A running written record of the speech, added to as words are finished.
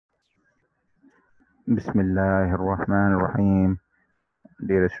Bismillahirrahmanirrahim.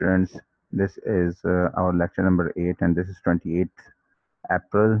 Dear students, this is our lecture number 8 and this is 28th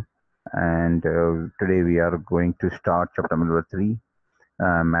April, and today we are going to start chapter number 3,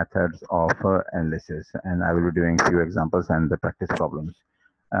 methods of analysis, and I will be doing few examples and the practice problems.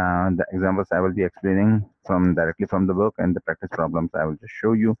 The examples I will be explaining from directly from the book, and the practice problems I will just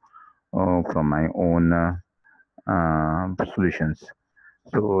show you from my own solutions.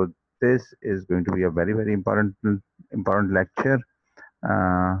 So this is going to be a very important lecture.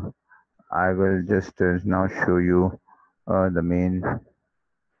 uh, I will just now show you the main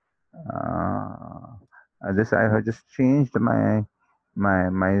this. I have just changed my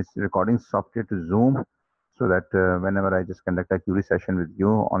recording software to Zoom, so that whenever I just conduct a Q&A session with you,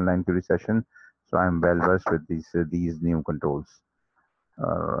 online Q&A session, so I'm well versed with these new controls.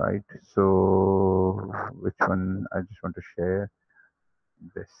 All right, so which one I just want to share?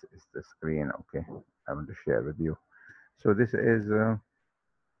 This is the screen. Okay, I want to share with you. So this is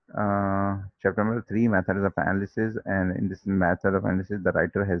chapter number 3, methods of analysis, and in this method of analysis, the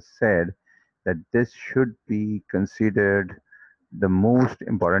writer has said that this should be considered the most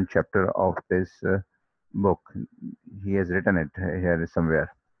important chapter of this book. He has written it here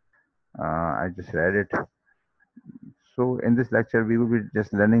somewhere. I just read it. So in this lecture, we will be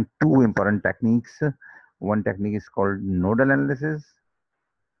just learning two important techniques. One technique is called nodal analysis,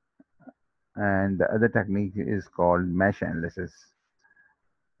 and the other technique is called mesh analysis.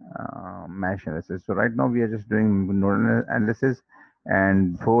 Mesh analysis. So right now we are just doing nodal analysis,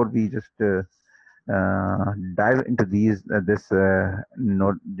 and before we just dive into this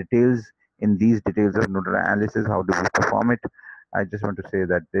node details in these details of nodal analysis, how do we perform it? I just want to say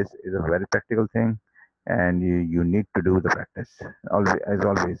that this is a very practical thing, and you need to do the practice. Always, as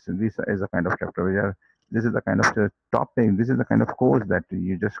always, this is a kind of chapter where this is the kind of topic. This is the kind of course that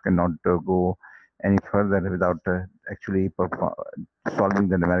you just cannot go any further without actually solving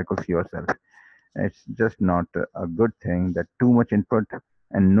the numericals yourself. It's just not a good thing that too much input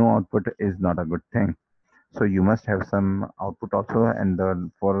and no output is not a good thing. So you must have some output also, and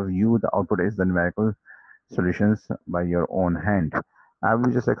for you the output is the numerical solutions by your own hand. I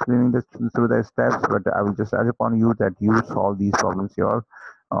will just explaining this through the steps, but I will just urge upon you that you solve these problems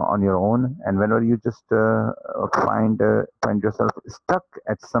on your own. And whenever you just find yourself stuck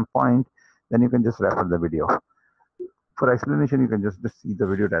at some point, then you can just refer the video. For explanation, you can just see the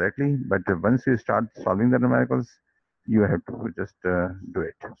video directly, but once you start solving the numericals, you have to just do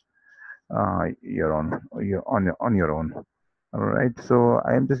it your own, on your own. All right, so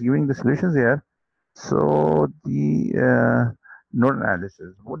I am just giving the solutions here. So the node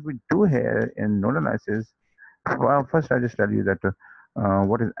analysis, what we do here in node analysis, well, first I just tell you that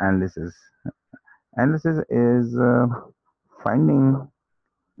what is analysis. Analysis is finding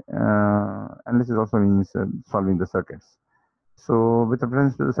analysis also means solving the circuits. So with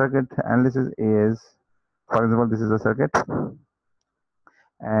reference to the circuit, analysis is, for example, this is a circuit,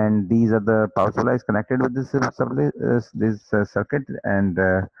 and these are the power supplies connected with this circuit, and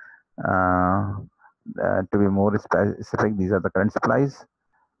to be more specific, these are the current supplies.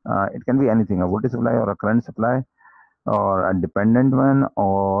 It can be anything, a voltage supply or a current supply, or a dependent one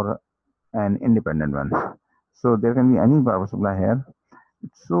or an independent one. So there can be any power supply here.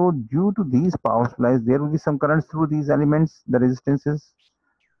 So due to these power supplies, there will be some currents through these elements, the resistances.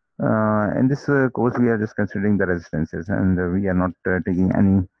 In this course, we are just considering the resistances, and we are not taking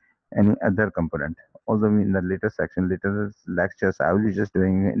any other component. Although in the later section, later lectures, I will be just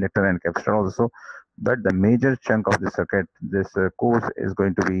doing inductor and capacitor also. But the major chunk of the circuit, this course is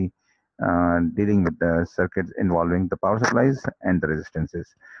going to be dealing with the circuits involving the power supplies and the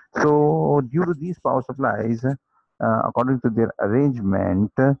resistances. So due to these power supplies, according to their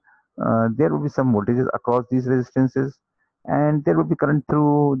arrangement, there will be some voltages across these resistances, and there will be current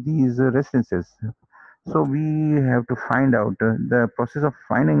through these resistances. So we have to find out the process of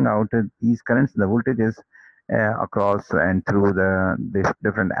finding out these currents, the voltages across and through the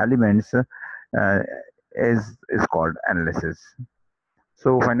different elements is called analysis.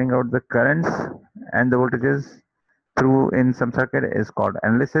 So finding out the currents and the voltages through in some circuit is called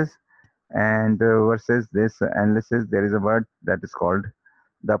analysis. And versus this analysis, there is a word that is called,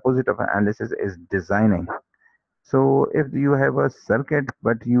 the opposite of analysis is designing. So if you have a circuit,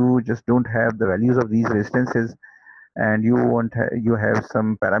 but you just don't have the values of these resistances, and you have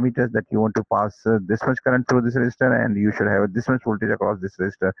some parameters that you want to pass this much current through this resistor, and you should have this much voltage across this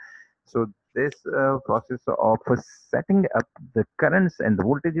resistor. So this process of setting up the currents and the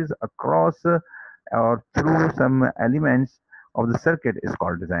voltages across or through some elements of the circuit is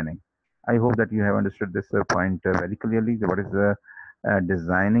called designing. I hope that you have understood this point very clearly. What is the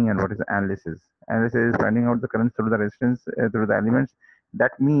designing, and what is analysis. Analysis is finding out the currents through the resistance through the elements.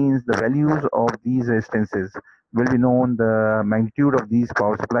 That means the values of these resistances will be known, the magnitude of these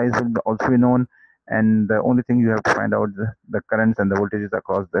power supplies will also be known, and the only thing you have to find out the currents and the voltages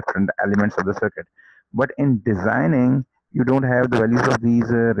across the different elements of the circuit. But in designing, you don't have the values of these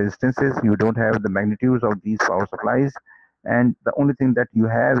resistances, you don't have the magnitudes of these power supplies, and the only thing that you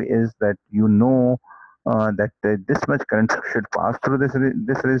have is that you know that this much current should pass through this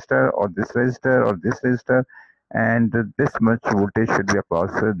resistor or this resistor or this resistor, and this much voltage should be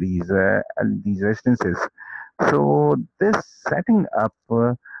across these resistances. So this setting up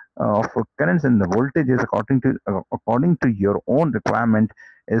of currents and the voltages according to your own requirement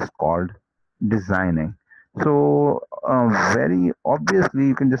is called designing. So very obviously,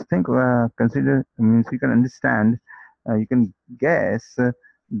 you can just think, consider, means you can understand, you can guess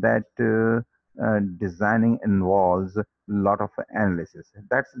that designing involves a lot of analysis.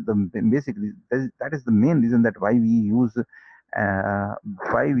 That's the basically that is the main reason that why we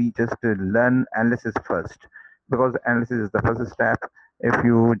just learn analysis first, because analysis is the first step. If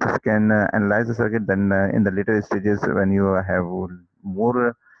you just can analyze the circuit, then in the later stages, when you have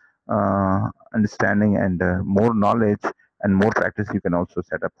more understanding and more knowledge and more practice, you can also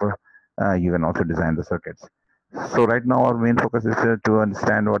set up you can also design the circuits. So right now our main focus is to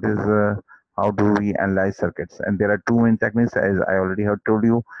understand what is how do we analyze circuits, and there are two main techniques, as I already have told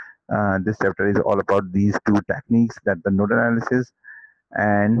you. This chapter is all about these two techniques, that the node analysis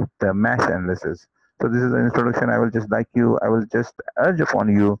and the mesh analysis. So this is an introduction. I will just urge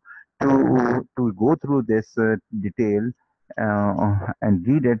upon you to go through this detail and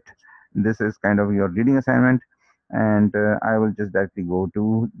read it. This is kind of your reading assignment, and I will just directly go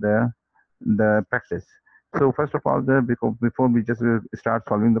to the practice. So first of all, before we just start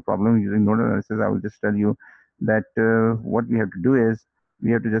solving the problem using node analysis, I will just tell you that what we have to do is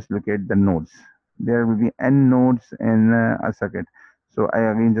we have to just look at the nodes. There will be n nodes in a circuit. So I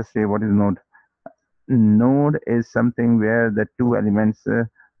again just say, what is node? Node is something where the two elements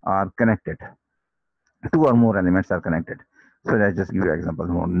are connected. Two or more elements are connected. So let's just give you examples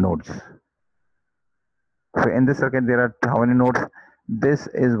more nodes. So in this circuit, there are how many nodes? This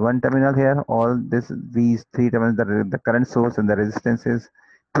is one terminal here. These three terminals, the current source and the resistances,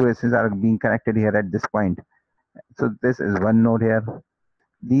 two resistances are being connected here at this point. So this is one node here.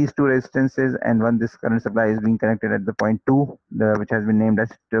 These two resistances and this current supply is being connected at the point 2, which has been named as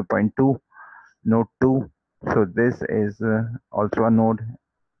point 2, node 2. So this is also a node,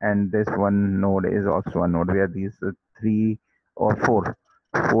 and this one node is also a node where these three or four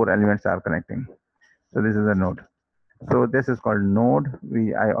elements are connecting. So this is a node. So this is called node.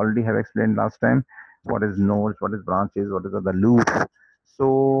 I already have explained last time what is nodes, what is branches, what is the loops.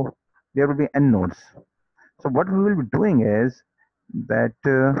 So there will be n nodes. So what we will be doing is that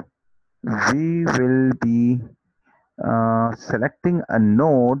we will be selecting a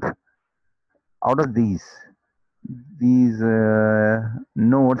node out of these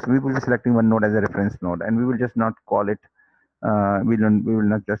nodes. We will be selecting one node as a reference node, and we will just not call it. We will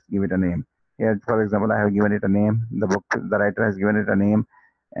not just give it a name. Here, for example, I have given it a name. The writer has given it a name,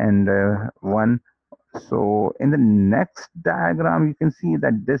 and one. So in the next diagram, you can see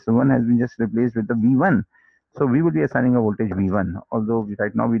that this one has been just replaced with the V1. So we will be assigning a voltage V1, although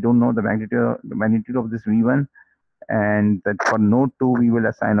right now we don't know the magnitude of this V1, and that for node 2 we will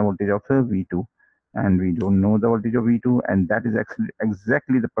assign a voltage of V2, and we don't know the voltage of V2, and that is actually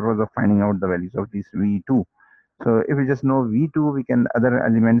exactly the purpose of finding out the values of this V2. So if we just know V2, we can other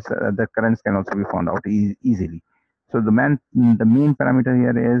elements, the currents can also be found out easily. So the main parameter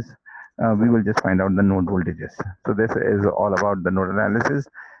here is we will just find out the node voltages. So this is all about the node analysis.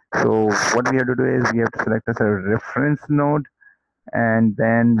 So what we have to do is we have to select as a reference node, and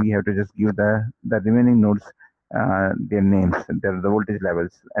then we have to just give the remaining nodes their names, the voltage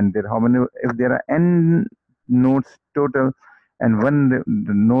levels, and how many. If there are n nodes total, and the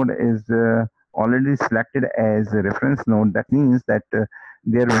node is already selected as a reference node, that means that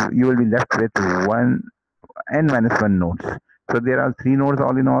there you will be left with n minus 1 nodes. So there are three nodes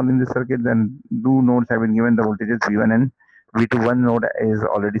all in all in the circuit. Then two nodes have been given the voltages V1 and V2. One node is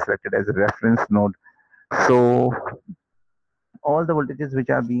already selected as a reference node. So all the voltages which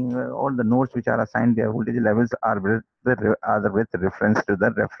are being all the nodes which are assigned their voltage levels are with reference to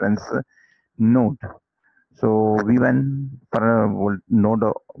the reference node. So V1 for a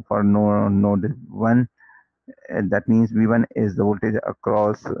node node 1, that means V1 is the voltage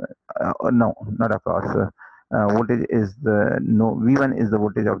across no, not across, voltage is the no V1 is the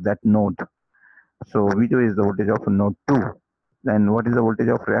voltage of that node. So V2 is the voltage of node 2. Then what is the voltage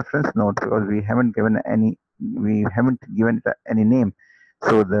of reference node? Because we haven't given any we haven't given it any name.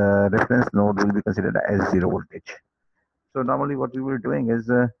 So the reference node will be considered as zero voltage. So normally what we will be doing is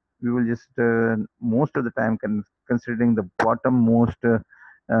we will just most of the time considering the bottommost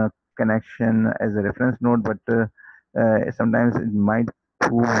uh, connection as a reference node, but sometimes it might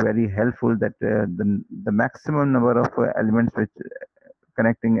prove very helpful that the maximum number of elements which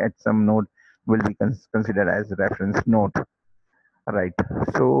connecting at some node will be considered as a reference node. Right.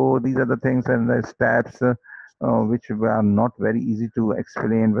 So these are the things and the steps which are not very easy to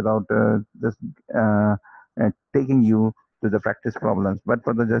explain without just taking you to the practice problems. But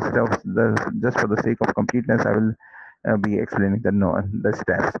for the just for the sake of completeness, I will be explaining the no, the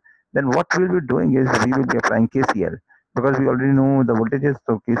steps. Then what we'll be doing is we will be applying KCL because we already know the voltages.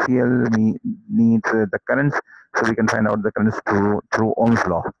 So KCL needs the currents, so we can find out the currents through Ohm's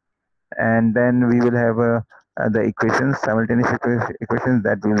law, and then we will have the equations, simultaneous equations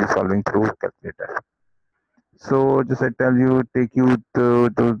that we will be solving through calculator. So just I tell you, take you to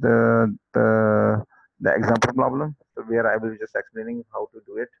the example problem, so where I will be just explaining how to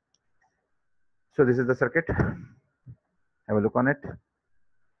do it. So this is the circuit. Have a look on it,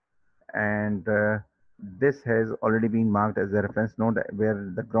 and this has already been marked as a reference node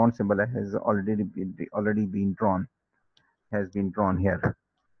where the ground symbol has already been drawn, has been drawn here.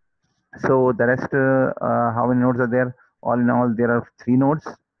 So the rest, how many nodes are there? All in all, there are 3 nodes,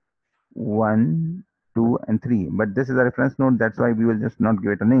 1, 2, and 3. But this is a reference node, that's why we will just not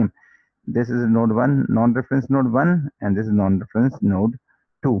give it a name. This is node 1, non-reference node 1, and this is non-reference node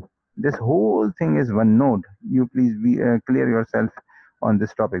 2. This whole thing is one node. You please be clear yourself on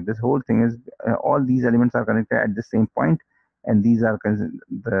this topic. This whole thing is all these elements are connected at the same point, and these are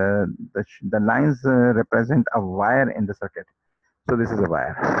the lines represent a wire in the circuit. So this is a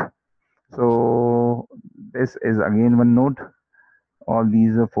wire. So this is again one node. All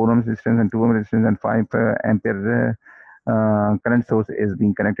these 4 ohm resistance and 2 ohm resistance and 5 ampere current source is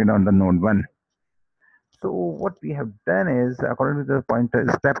being connected on the node 1. So what we have done is, according to the pointer,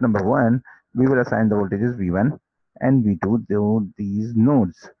 step number 1, we will assign the voltages V1 and V2 to these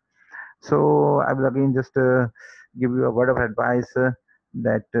nodes. So I will again just give you a word of advice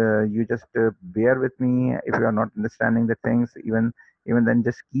that you just bear with me if you are not understanding the things. Even then,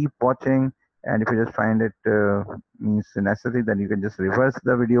 just keep watching, and if you just find it means necessary, then you can just reverse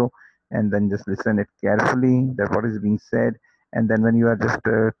the video and then just listen it carefully that what is being said. And then when you are just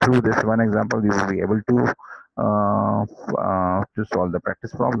through this one example, you will be able to solve the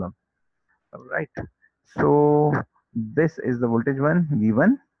practice problem. All right. So this is the voltage one,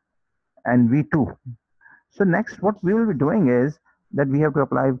 V1 and V2. So next what we will be doing is that we have to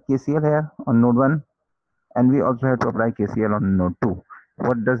apply KCL here on node 1, and we also have to apply KCL on node 2.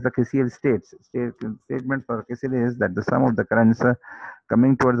 What does the KCL statement for KCL is that the sum of the currents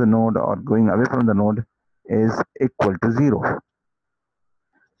coming towards the node or going away from the node is equal to 0.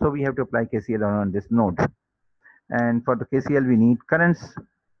 So we have to apply KCL on this node, and for the KCL we need currents.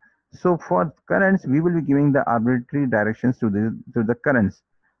 So for currents, we will be giving the arbitrary directions to the currents.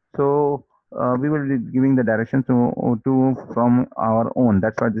 So we will be giving the directions to from our own.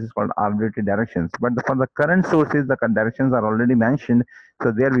 That's why this is called arbitrary directions. But for the current sources, the directions are already mentioned.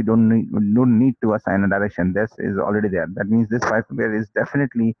 So there we don't need to assign a direction. This is already there. That means this 5 ampere is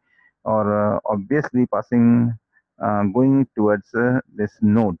definitely or obviously passing going towards this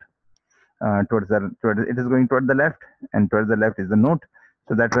node. Towards it is going toward the left, and towards the left is the node.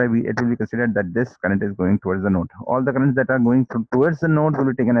 So that's why it will be considered that this current is going towards the node. All the currents that are going towards the node will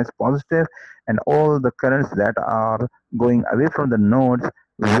be taken as positive, and all the currents that are going away from the nodes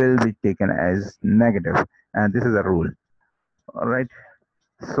will be taken as negative. And this is a rule. All right.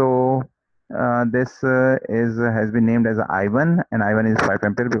 So this has been named as I1, and I1 is 5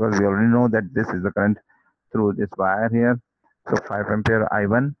 ampere because we already know that this is the current through this wire here. So 5 ampere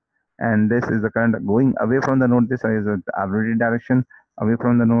I1, and this is the current going away from the node. This is the arbitrary direction away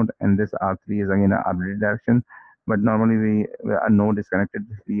from the node, and this R3 is again an arbitrary direction. But normally a node is connected,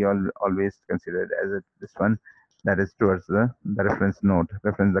 we always consider it as this one that is towards the reference node.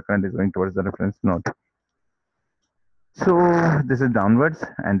 The current is going towards the reference node. So this is downwards,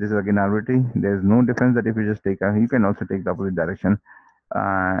 and this is again arbitrary. There's no difference that if you just you can also take the opposite direction.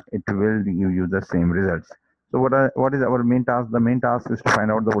 It will give you the same results. So what is our main task? The main task is to find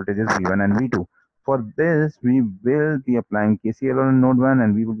out the voltages V1 and V2. For this, we will be applying KCL on node 1,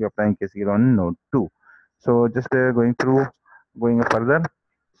 and we will be applying KCL on node 2. So just going further.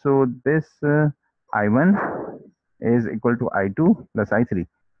 So this I1 is equal to I2 plus I3.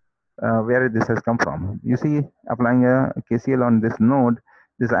 Where this has come from. You see, applying a KCL on this node,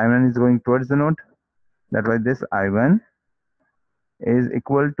 this I1 is going towards the node. That's why this I1 is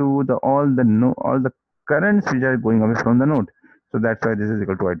equal to all the currents which are going away from the node. So that's why this is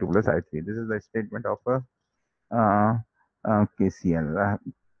equal to I2 plus I3. This is the statement of KCL,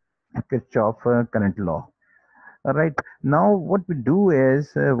 Kirchhoff current law. All right. Now, what we do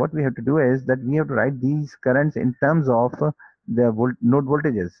is, what we have to do is that we have to write these currents in terms of the node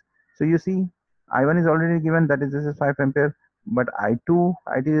voltages. So you see, I1 is already given, that is this is 5 ampere, but I2,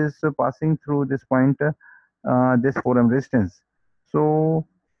 it is passing through this point, this 4 ohm resistance. So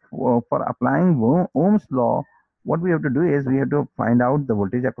for applying Ohm's law, what we have to do is we have to find out the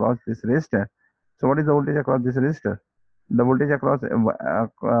voltage across this resistor. So what is the voltage across this resistor? The voltage across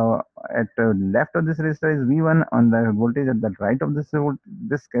at left of this resistor is V1, on the voltage at the right of this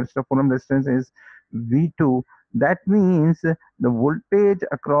Kirchhoff resistance is V2. That means the voltage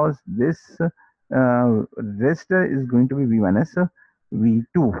across this resistor is going to be V minus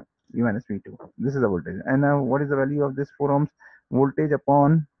V2. V minus V2. This is the voltage. And now what is the value of this 4 ohms? Voltage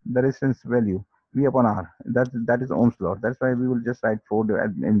upon the resistance value, V upon R. That is Ohm's law. That's why we will just write 4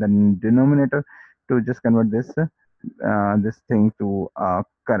 in the denominator to just convert this thing to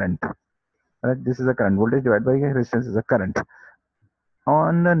current. Right? This is a current. Voltage divided by resistance is a current.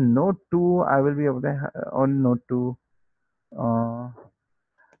 On node 2, I will be able to, on node 2, oh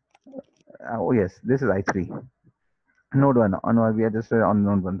yes, this is I3. Node 1, we are just on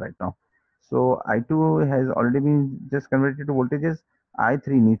node 1 right now. So I2 has already been just converted to voltages. I3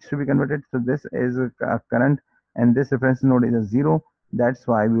 needs to be converted. So this is a current, and this reference node is a 0. That's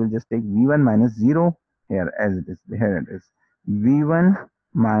why we will just take V1 minus 0 here as it is. Here it is. V1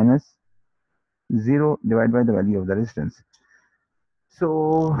 minus 0 divided by the value of the resistance.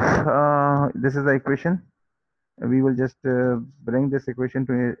 So this is the equation. We will just bring this equation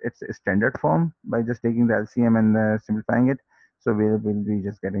to its standard form by just taking the LCM and simplifying it. So we will be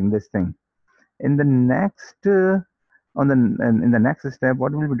just getting this thing. In the next in the next step,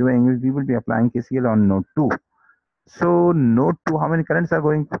 what we'll be doing is we will be applying KCL on node 2. So node 2, how many currents are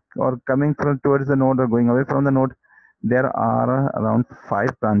going or coming from towards the node or going away from the node? There are around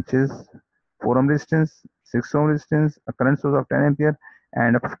 5 branches, 4 ohm resistance, 6 ohm resistance, a current source of 10 ampere,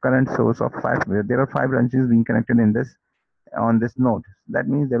 and a current source of 5. There are 5 branches being connected in this on this node. That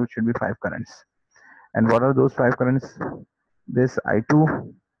means there should be 5 currents. And what are those 5 currents? This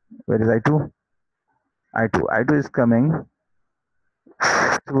I2, where is I2? I2 is coming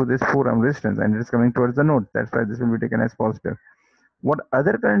through this 4 ohm resistance and it is coming towards the node. That's why this will be taken as positive. What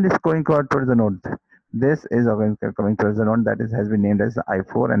other current is going towards the node? This is coming towards the node, that is has been named as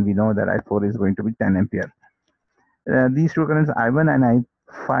I4, and we know that I4 is going to be 10 ampere. These two currents I1 and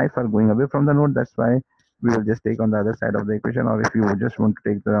I5 are going away from the node. That's why we will just take on the other side of the equation, or if you just want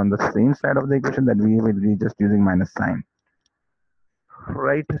to take on the same side of the equation, that we will be just using minus sign.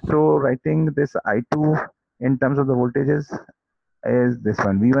 Right, so writing this I2 in terms of the voltages is this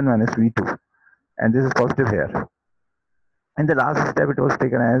one, V1 minus V2, and this is positive here. In the last step, it was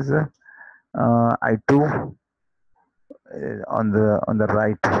taken as I2 on the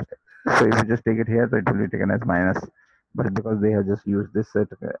right. So if you just take it here, so it will be taken as minus. But because they have just used this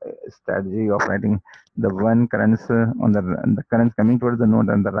strategy of writing the one currents on the currents coming towards the node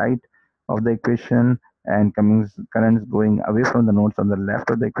on the right of the equation and currents going away from the nodes on the left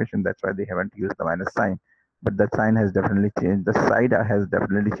of the equation, that's why they haven't used the minus sign. But the sign has definitely changed. The side has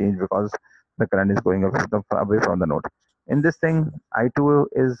definitely changed because the current is going away from the node. In this thing, I2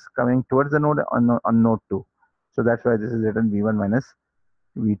 is coming towards the node on node 2. So that's why this is written V1 minus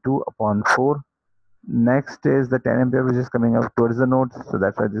V2 upon 4. Next is the 10 ampere which is coming up towards the node. So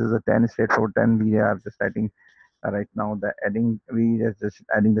that's why this is a 10 straightforward 10. We are just writing right now the adding, we are just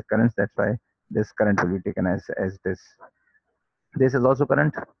adding the currents. That's why this current will be taken as this. This is also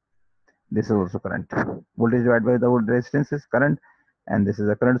current. This is also current. Voltage divided by the resistance is current, and this is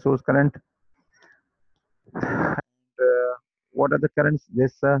a current source current. And, what are the currents?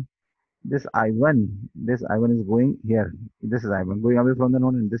 This I1 is going here. This is I1 going away from the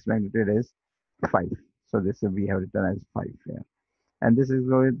node, and this magnitude is 5. So this we have written as 5 here. And this is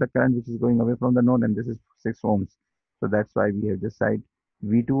the current which is going away from the node, and this is 6 ohms. So that's why we have this side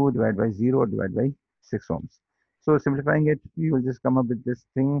V2 divided by 0 divided by 6 ohms. So simplifying it, we will just come up with this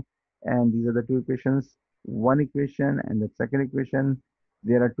thing, and these are the two equations. One equation and the second equation.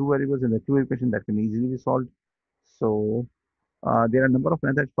 There are two variables in the two equations that can easily be solved. So there are a number of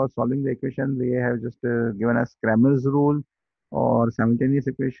methods for solving the equation. They have just given us Cramer's rule or simultaneous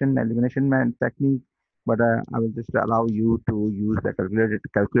equation elimination technique, but I will just allow you to use the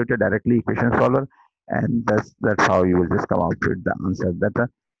calculator directly equation solver, and that's how you will just come out with the answer. That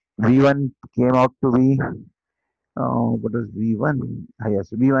V1 came out to be what is V1? Yes,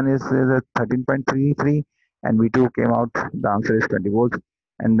 V1 is 13.33, and V2 came out. The answer is 20 volts,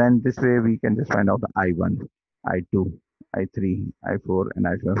 And then this way we can just find out the I1, I2, I3, I4, and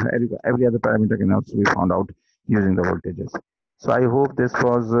I5. Every other parameter can also be found out using the voltages. So I hope this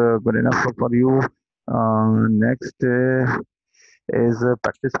was good enough for you. Next is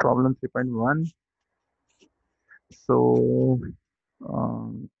practice problem 3.1. So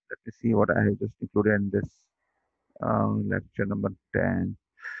let me see what I have just included in this lecture number 10.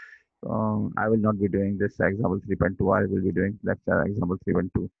 I will not be doing this example 3.2. I will be doing lecture example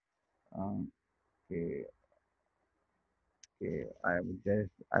 3.2. Okay, okay.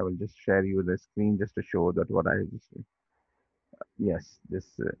 I will just share you the screen just to show that what I just. Yes,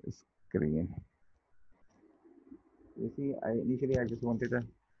 this screen. You see, I just wanted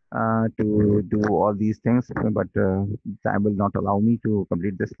to do all these things, but time will not allow me to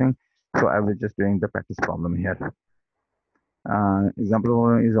complete this thing. So I was just doing the practice problem here.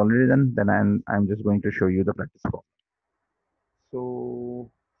 Example is already done. Then I'm just going to show you the practice problem. So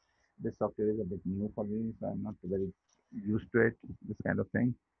this software is a bit new for me, so I'm not very used to it. This kind of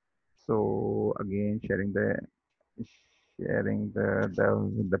thing. So again, sharing the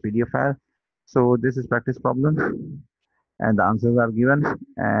PDF file. So this is practice problem, and the answers are given,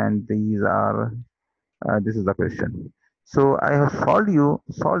 and this is the question. So I have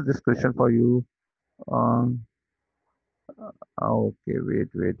solved this question for you. Um, okay, wait.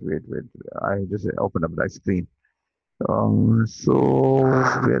 I just open up the screen. So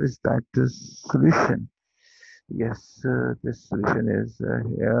where is that solution? Yes, this solution is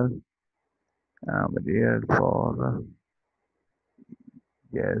here. But here for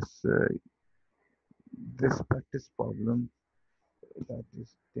yes, this practice problem that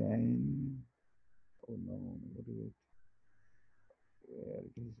is 10. Oh no, what is it? Where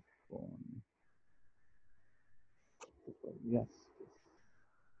it is phone? Yes,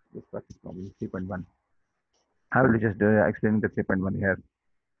 this practice problem is 3.1. I will just explain the 3.1 here.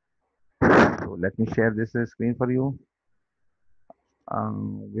 So let me share this screen for you.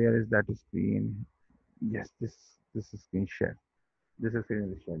 Where is that screen? Yes, this is screen share. This is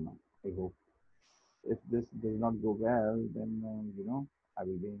screen is shared now. I hope. If this does not go well, then I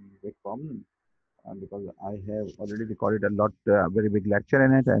will be in big problem because I have already recorded a lot, very big lecture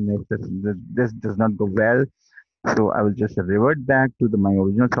in it, and if this does not go well, so I will just revert back to my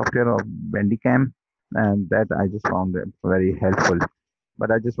original software of Bandicam, and that I just found very helpful. But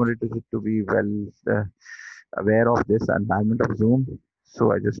I just wanted to be well aware of this environment of Zoom,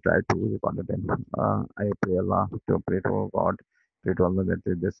 so I just tried to record it. And I pray Allah to pray to God, pray to Allah that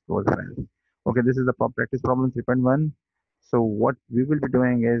this goes well. Okay, this is the practice problem 3.1. So what we will be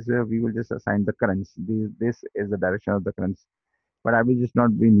doing is we will just assign the currents. This is the direction of the currents, but I will just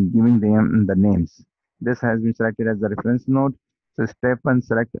not be giving them the names. This has been selected as the reference node. So step one,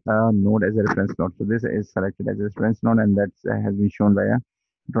 select a node as a reference node. So this is selected as a reference node, and that has been shown by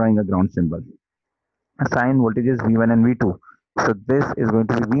drawing a ground symbol. Assign voltages V1 and V2. So this is going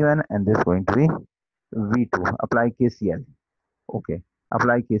to be V1 and this is going to be V2. Apply KCL. Okay.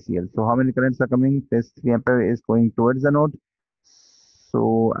 Apply KCL. So how many currents are coming? This 3 ampere is going towards the node.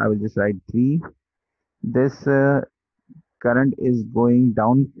 So I will just write 3. This current is going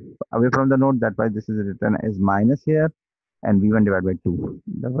down away from the node. That's why this is written as minus here, and V1 divided by 2.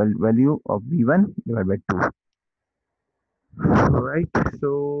 The value of V1 divided by 2. All right.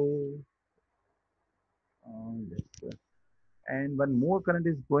 So yes, and one more current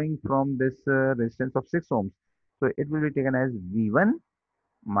is going from this resistance of 6 ohms. So it will be taken as V1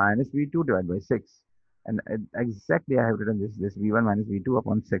 minus V2 divided by 6. And exactly I have written this V1 minus V2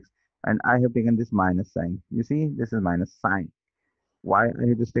 upon 6. And I have taken this minus sign. You see, this is minus sign. Why I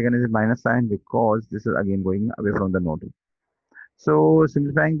have just taken as minus sign? Because this is again going away from the node. So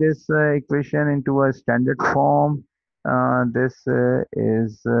simplifying this equation into a standard form, this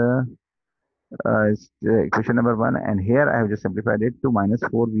is equation number 1, and here I have just simplified it to minus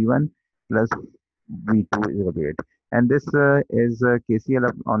 4v1 plus v2 is equal to 8. And this is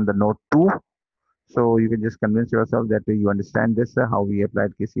KCL on the node 2. So you can just convince yourself that you understand this, how we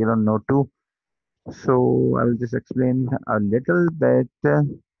applied KCL on node 2. So I will just explain a little bit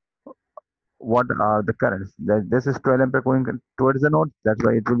what are the currents. This is 12 ampere going towards the node. That's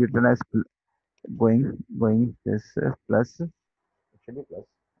why it will be written as going this plus. Actually plus.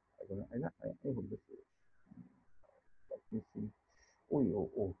 I hope this. Let me see.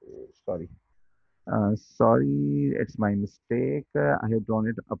 Sorry. Sorry, it's my mistake. I have drawn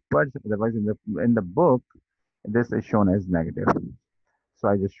it upwards. Otherwise, in the book, this is shown as negative. So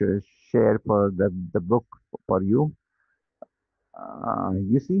I just share for the book for you.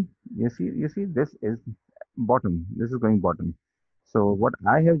 You see, this is bottom. This is going bottom. So what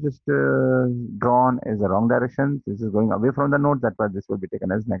I have just drawn is the wrong direction. This is going away from the node. That's why this will be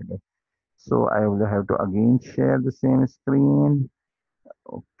taken as negative. So I will have to again share the same screen.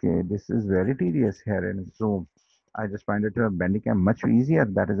 Okay, this is very tedious here in Zoom. I just find it Bandicam much easier.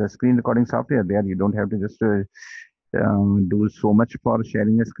 That is a screen recording software. There you don't have to just do so much for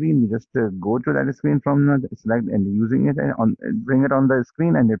sharing a screen. You just go to that screen from select and using it on bring it on the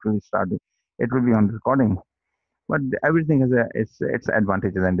screen, and it will start. It will be on recording. But everything has its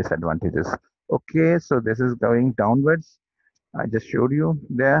advantages and disadvantages. Okay, so this is going downwards. I just showed you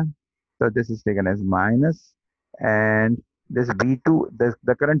there. So this is taken as minus, and this V2,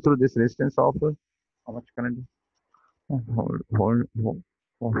 the current through this resistance of how much current? Hold.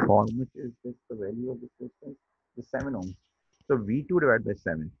 For how much is this the value of this resistance? The 7 ohms. So V2 divided by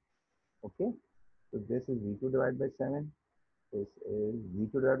 7. Okay. So this is V2 divided by 7. This is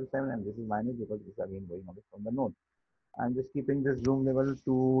V2 divided by 7, and this is minus because this is again going away from the node. I'm just keeping this zoom level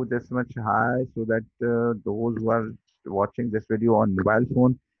to this much high so that those who are watching this video on mobile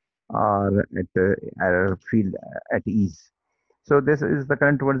phone are feel at ease. So this is the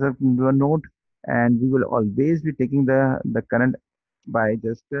current towards the node, and we will always be taking the current by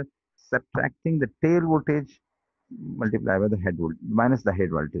just subtracting the tail voltage multiplied by the head voltage minus the head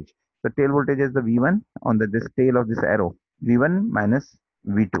voltage. So tail voltage is the V1 on the this tail of this arrow, V1 minus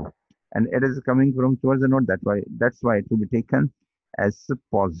V2, and it is coming from towards the node. That's why it will be taken as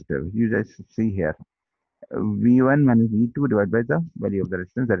positive. You just see here. V1 minus V2 divided by the value of the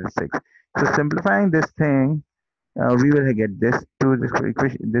resistance, that is 6. So simplifying this thing, we will get this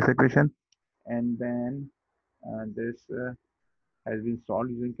equation, and then this has been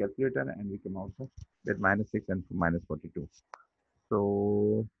solved using calculator, and we can also get minus 6 and minus 42.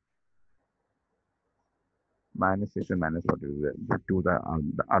 So minus 6 and minus 42 are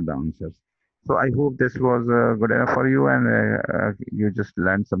the answers. So I hope this was good enough for you, and you just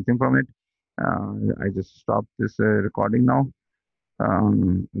learned something from it. I just stopped this recording now.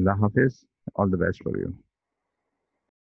 Allah Hafiz. All the best for you.